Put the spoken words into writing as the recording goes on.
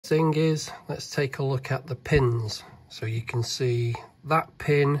Thing is, let's take a look at the pins. So you can see that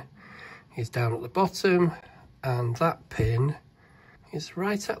pin is down at the bottom and that pin is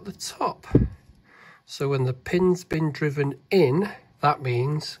right at the top. So when the pin's been driven in, that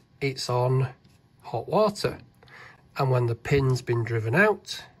means it's on hot water. And when the pin's been driven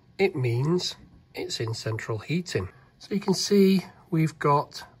out, it means it's in central heating. So you can see we've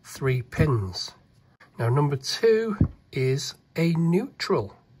got 3 pins. Now number 2 is a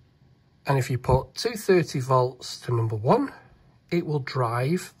neutral. And if you put 230 volts to number 1, it will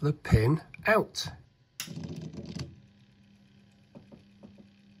drive the pin out.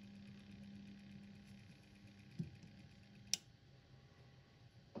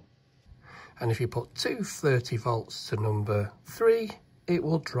 And if you put 230 volts to number 3, it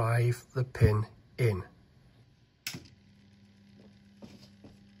will drive the pin in.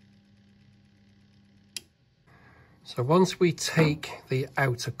 So once we take the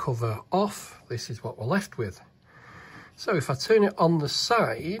outer cover off, this is what we're left with. So if I turn it on the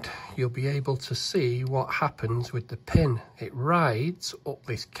side, you'll be able to see what happens with the pin. It rides up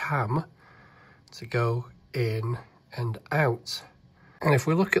this cam to go in and out. And if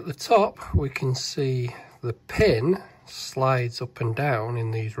we look at the top, we can see the pin slides up and down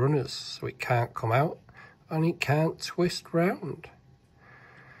in these runners, so it can't come out and it can't twist round.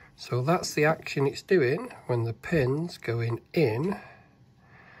 So that's the action it's doing when the pin's going in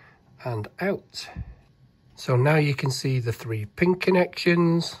and out. So now you can see the 3 pin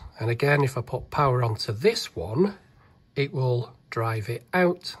connections. And again, if I put power onto this one, it will drive it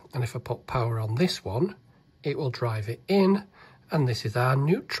out. And if I put power on this one, it will drive it in. And this is our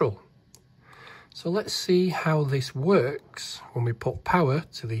neutral. So let's see how this works when we put power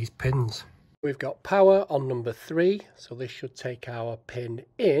to these pins. We've got power on number 3, so this should take our pin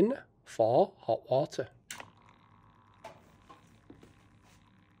in for hot water.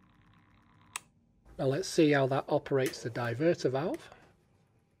 Now let's see how that operates the diverter valve.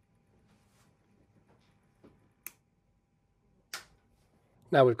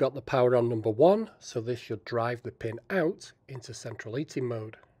 Now we've got the power on number 1, so this should drive the pin out into central heating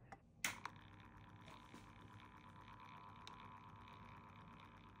mode.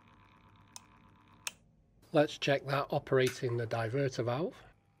 Let's check that operating the diverter valve.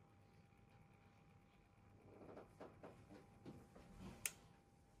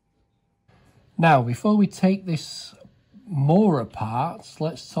 Now, before we take this more apart,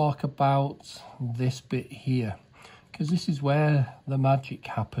 let's talk about this bit here, because this is where the magic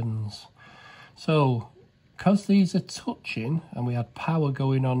happens. So, because these are touching and we had power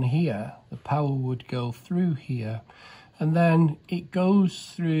going on here, the power would go through here, and then it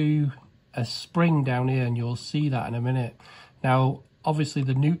goes through a spring down here, and you'll see that in a minute. Now obviously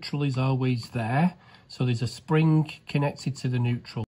the neutral is always there, so there's a spring connected to the neutral.